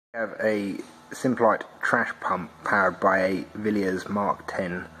We have a Simplite trash pump powered by a Villiers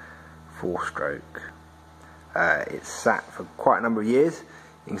Mk4 4-stroke. It's sat for quite a number of years.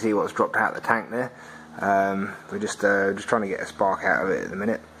 You can see what's dropped out of the tank there. We're just trying to get a spark out of it at the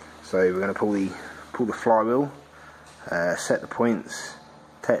minute. So we're going to pull the flywheel, set the points,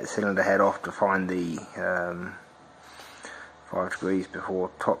 take the cylinder head off to find the 5 degrees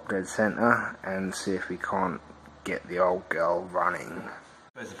before top dead centre, and see if we can't get the old girl running.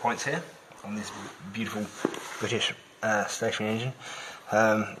 There's the points here on this beautiful British stationary engine.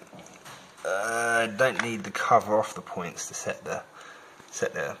 Don't need the cover off the points to set the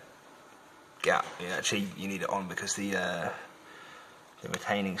gap. Actually, you need it on because the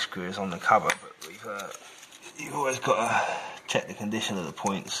retaining screw is on the cover. But you've always got to check the condition of the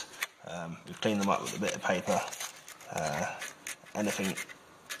points. We've cleaned them up with a bit of paper. Anything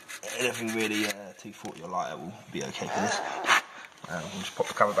really 240 or lighter will be okay for this. We'll just pop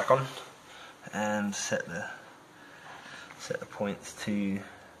the cover back on and set the points to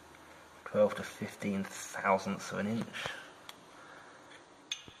 12 to 15 thousandths of an inch.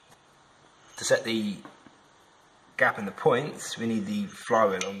 To set the gap in the points, we need the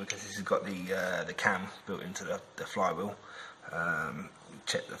flywheel on because this has got the cam built into the flywheel.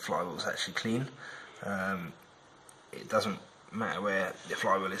 Check the flywheel's actually clean. It doesn't matter where the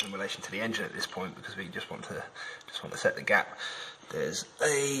flywheel is in relation to the engine at this point because we just want to set the gap. There's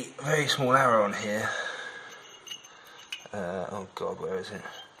a very small arrow on here. Oh God, where is it?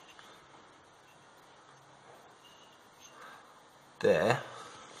 There.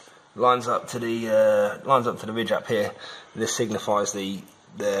 Lines up to the ridge up here. This signifies the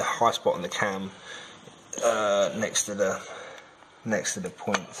high spot on the cam next to the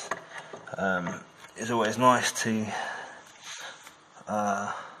points. It's always nice to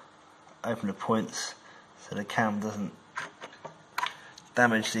open the points so the cam doesn't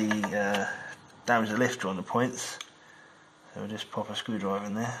damage the lifter on the points. So we'll just pop a screwdriver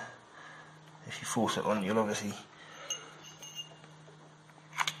in there. If you force it on, you'll obviously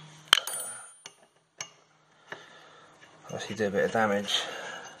do a bit of damage.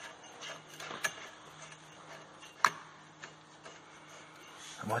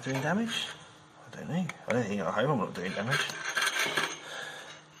 Am I doing damage? I don't know. I don't think at home I'm not doing damage.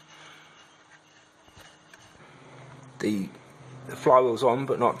 The flywheel's on,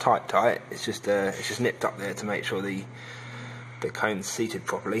 but not tight. It's just nipped up there to make sure the cone's seated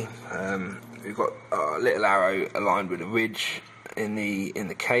properly. We've got a little arrow aligned with a ridge in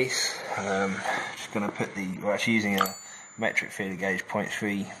the case. Just going to put we're actually using a metric feeler gauge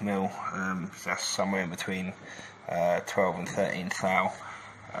 0.3 mil. So that's somewhere in between 12 and 13 thou.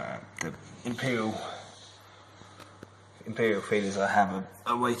 The imperial feelers I have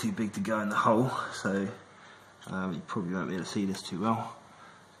are way too big to go in the hole, so you probably won't be able to see this too well.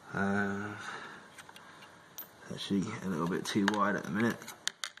 Actually a little bit too wide at the minute.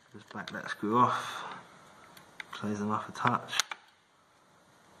 Just back that screw off, close them up a touch.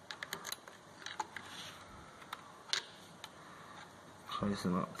 Close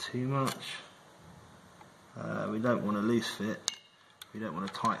them up too much. We don't want a loose fit, we don't want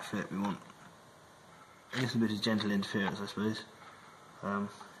a tight fit, we want a little bit of gentle interference, I suppose.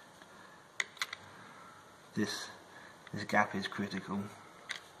 This gap is critical.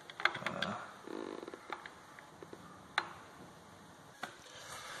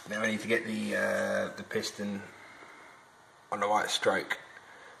 Now we need to get the piston on the right stroke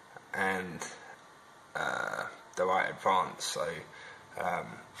and the right advance, so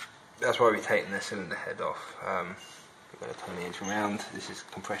that's why we're taking the cylinder head off. We're going to turn the engine around. This is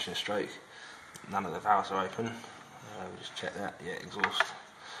compression stroke. None of the valves are open. We'll just check that. Yeah, exhaust.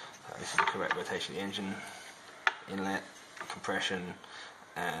 This is the correct rotation of the engine. Inlet, compression,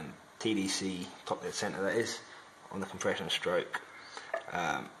 and TDC, top dead centre that is, on the compression stroke.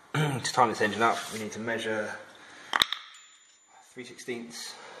 To time this engine up, we need to measure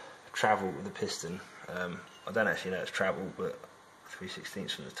 3/16 travel with the piston. I don't actually know it's travel, but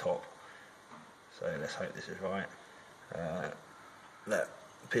 3/16 from the top. So let's hope this is right. That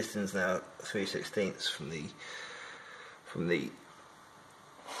piston's now 3/16 from the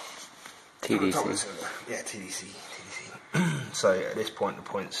TDC. Yeah, TDC. So at this point the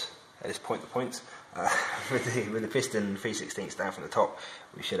points, with the piston 3/16 down from the top,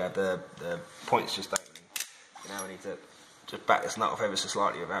 we should have the points just opening. Now we need to just back this nut off ever so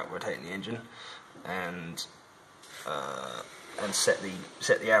slightly without rotating the engine, and set the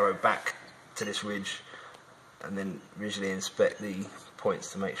arrow back to this ridge, and then visually inspect the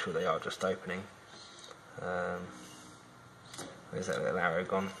points to make sure they are just opening. Where's that little arrow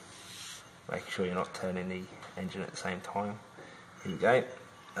gone? Making sure you're not turning the engine at the same time. Here we go.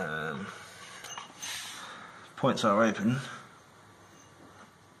 Points are open.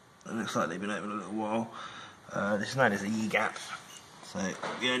 It looks like they've been open a little while. This is known as the E gap, so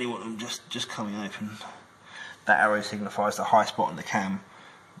you only want them just coming open. That arrow signifies the high spot on the cam,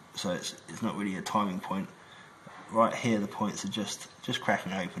 so it's not really a timing point. Right here the points are just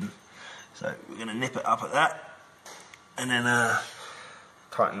cracking open, so we're going to nip it up at that, and then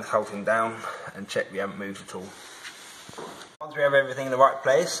tighten this whole thing down and check we haven't moved at all. Once we have everything in the right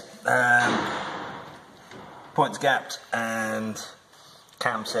place, points gapped and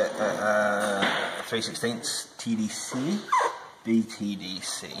cam set at 3/16 TDC,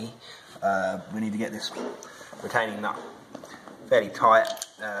 BTDC. We need to get this retaining nut fairly tight,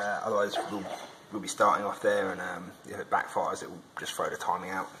 otherwise we'll be starting off there, and if it backfires it will just throw the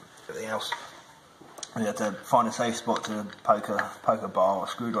timing out. Everything else, we have to find a safe spot to poke a bar or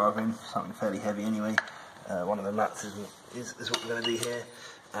screwdriver in, something fairly heavy anyway. One of the nuts is what we're going to do here,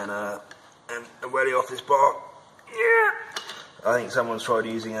 and welly off this bar. Yeah, I think someone's tried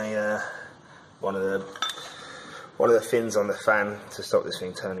using a one of the fins on the fan to stop this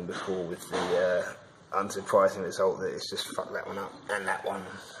thing turning before, with the unsurprising result that it's just fucked that one up and that one,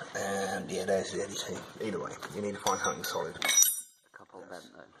 and yeah, there's the LED. Either way, you need to find something solid. A couple bent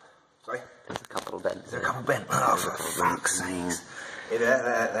though. Sorry? There's a couple bent. Is there a couple bent? Oh, for fuck's sakes.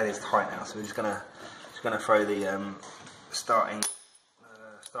 Yeah, that is tight now, so we're just gonna throw the starting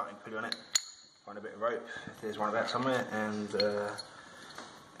pulley on it, find a bit of rope if there's one about somewhere, and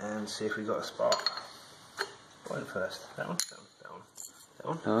see if we got a spark. What went first? That one? That one? That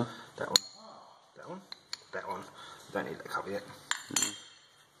one? Huh? That one? That one? That one? Don't need that cover yet.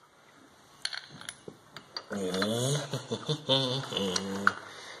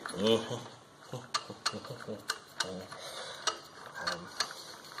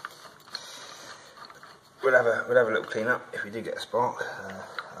 We'll have a little clean up if we do get a spark.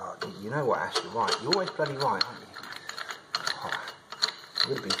 Oh, you know what, Ash, you're right. You're always bloody right, aren't you? Oh, you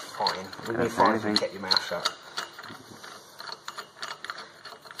would have been fine. It would have been fine if you kept your mouth shut.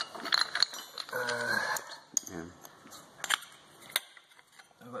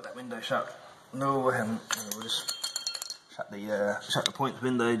 I've got that window shut. No, I haven't. We'll just shut the points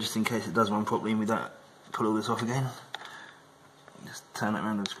window just in case it does run properly and we don't pull all this off again. Just turn it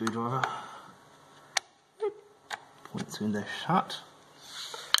around with a screwdriver. Points window shut.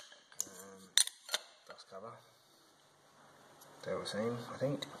 Dust cover. They're the same, I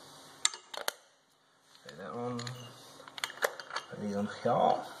think. Put that on. Put these on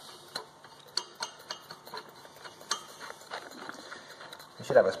here. We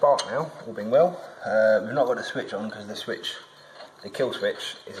should have a spark now, all being well. We've not got the switch on because the kill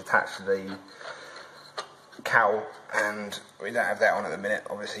switch is attached to the cowl, and we don't have that on at the minute,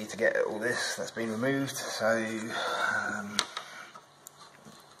 obviously, to get all this that's been removed. So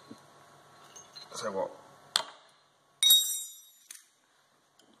what?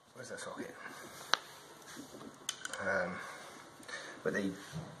 Where's that socket? But the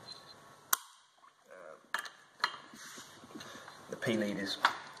P lead is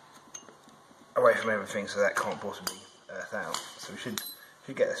away from everything, so that can't possibly earth out. So we should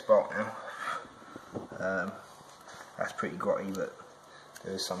get a spark now. That's pretty grotty, but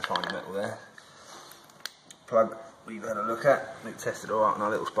there is some shiny metal there. Plug we've had a look at. We've tested alright on our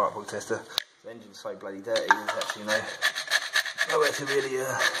little spark plug tester. The engine's so bloody dirty, there's actually nowhere to really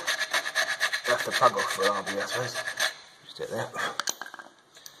have to plug off for an RB, I suppose. Just do it there.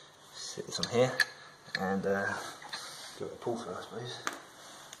 Sit this on here and give it a pull through, I suppose.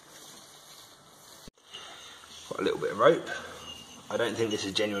 Got a little bit of rope. I don't think this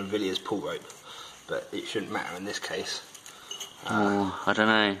is genuine Villiers pull rope, but it shouldn't matter in this case. I don't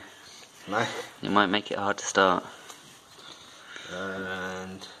know. No? It might make it hard to start.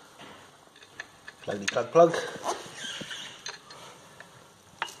 And plug.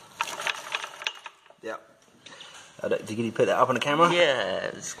 Yep. Did you put that up on the camera?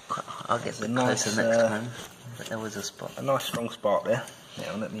 Yeah, I'll get a bit closer next time. But there was a spot. A nice strong spark there.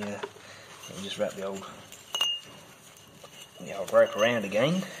 Now let me just wrap the old rope around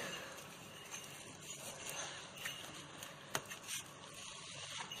again.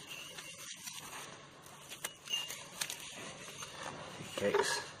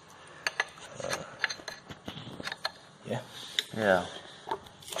 Case. Yeah. Yeah.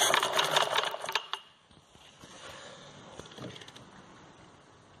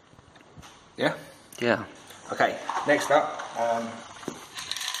 Yeah? Yeah. Okay, next up,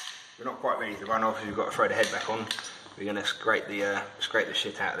 we're not quite ready to run off, we've got to throw the head back on. We're going to scrape the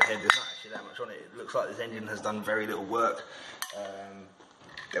shit out of the head. There's not actually that much on it. It looks like this engine has done very little work.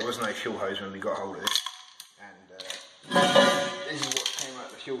 There was no fuel hose when we got hold of this. And this is what came out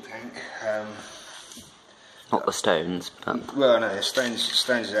of the fuel tank. Not the stones, but... Well, no, stones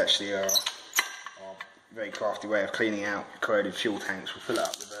is actually a very crafty way of cleaning out corroded fuel tanks. We'll fill it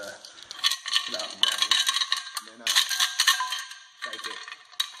up with ground, and then take it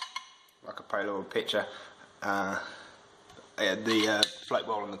like a Polaroid picture. The float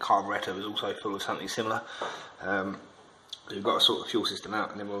bowl and the carburettor was also full of something similar. So we've got to sort the fuel system out,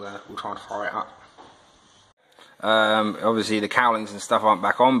 and then we'll try and fire it up. Obviously the cowlings and stuff aren't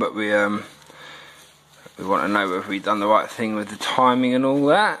back on, but we want to know whether we've done the right thing with the timing and all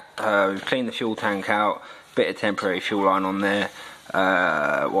that. We've cleaned the fuel tank out, bit of temporary fuel line on there,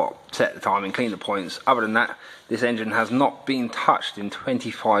 set the timing, cleaned the points. Other than that, this engine has not been touched in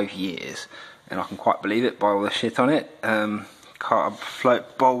 25 years, and I can quite believe it by all the shit on it.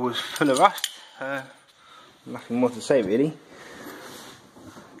 Float bowl was full of rust. Nothing more to say really.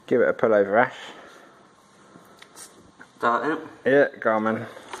 Give it a pull over, Ash. Start it? Yeah, go on, man.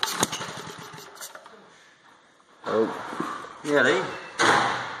 Oh. Really?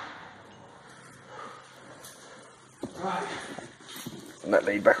 Right. That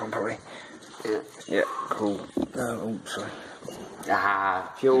lead back on probably. Yeah. Yeah, cool. Oh, sorry.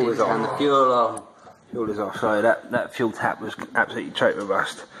 Ah, Fuel is on. The fuel on. Fuel is off. Sorry, that fuel tap was absolutely choked with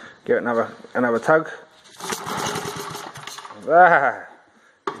rust. Give it another tug. Ah,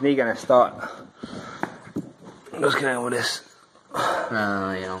 is knee gonna start? What's going on with this?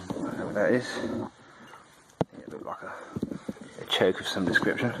 Oh yeah. Whatever that is. It looked like a choke of some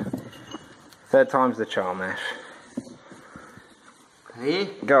description. Third time's the charm, Ash. Hey?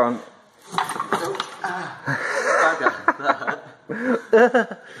 Go on.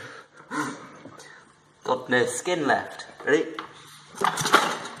 Got no skin left. Ready?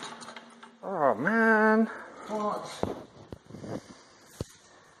 Oh man. What?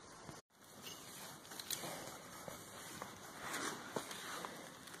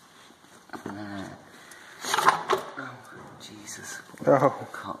 Oh, Jesus. Oh.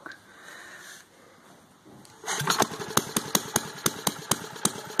 Cock.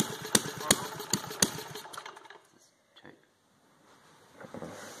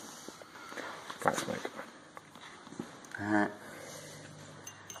 Flat smoke.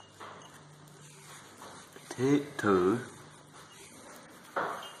 Two.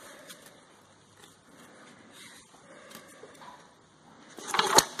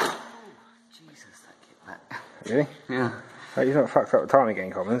 Jesus, that kicked back. Really? Yeah. Oh, you've not fucked up the timing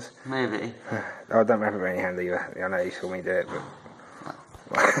again, Commons. Maybe. I don't have it very handy either. I know you saw me do it,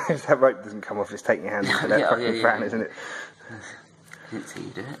 but if that rope doesn't come off, it's taking your hand into that fucking fan, isn't it? I didn't see you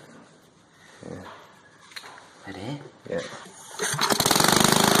do it. Yeah. Ready? Yeah.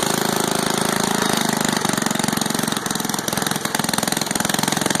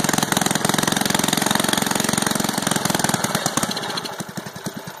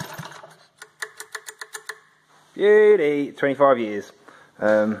 Beauty. 25 years.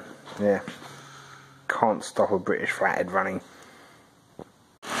 Yeah. Can't stop a British flathead running.